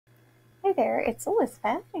Hi there, it's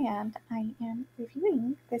Elizabeth, and I am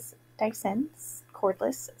reviewing this Dyson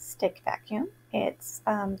cordless stick vacuum. It's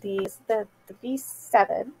the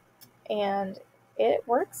V7, and it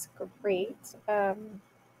works great.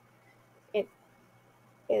 It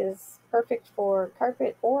is perfect for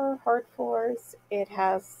carpet or hard floors. It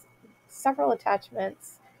has several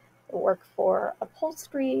attachments that work for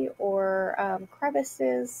upholstery or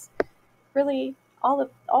crevices. Really,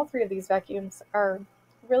 all three of these vacuums are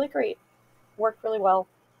really great. Work really well.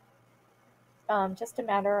 Just a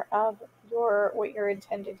matter of what your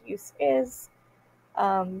intended use is.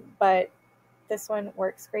 But this one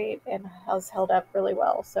works great and has held up really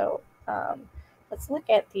well. So let's look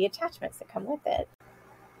at the attachments that come with it.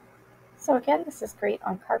 So again, this is great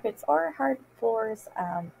on carpets or hard floors.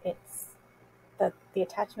 It's the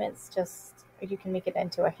attachments, just you can make it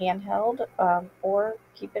into a handheld, or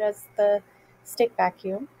keep it as the stick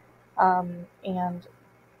vacuum, and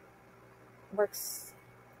works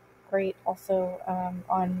great also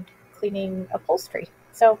on cleaning upholstery.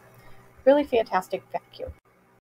 So really fantastic vacuum.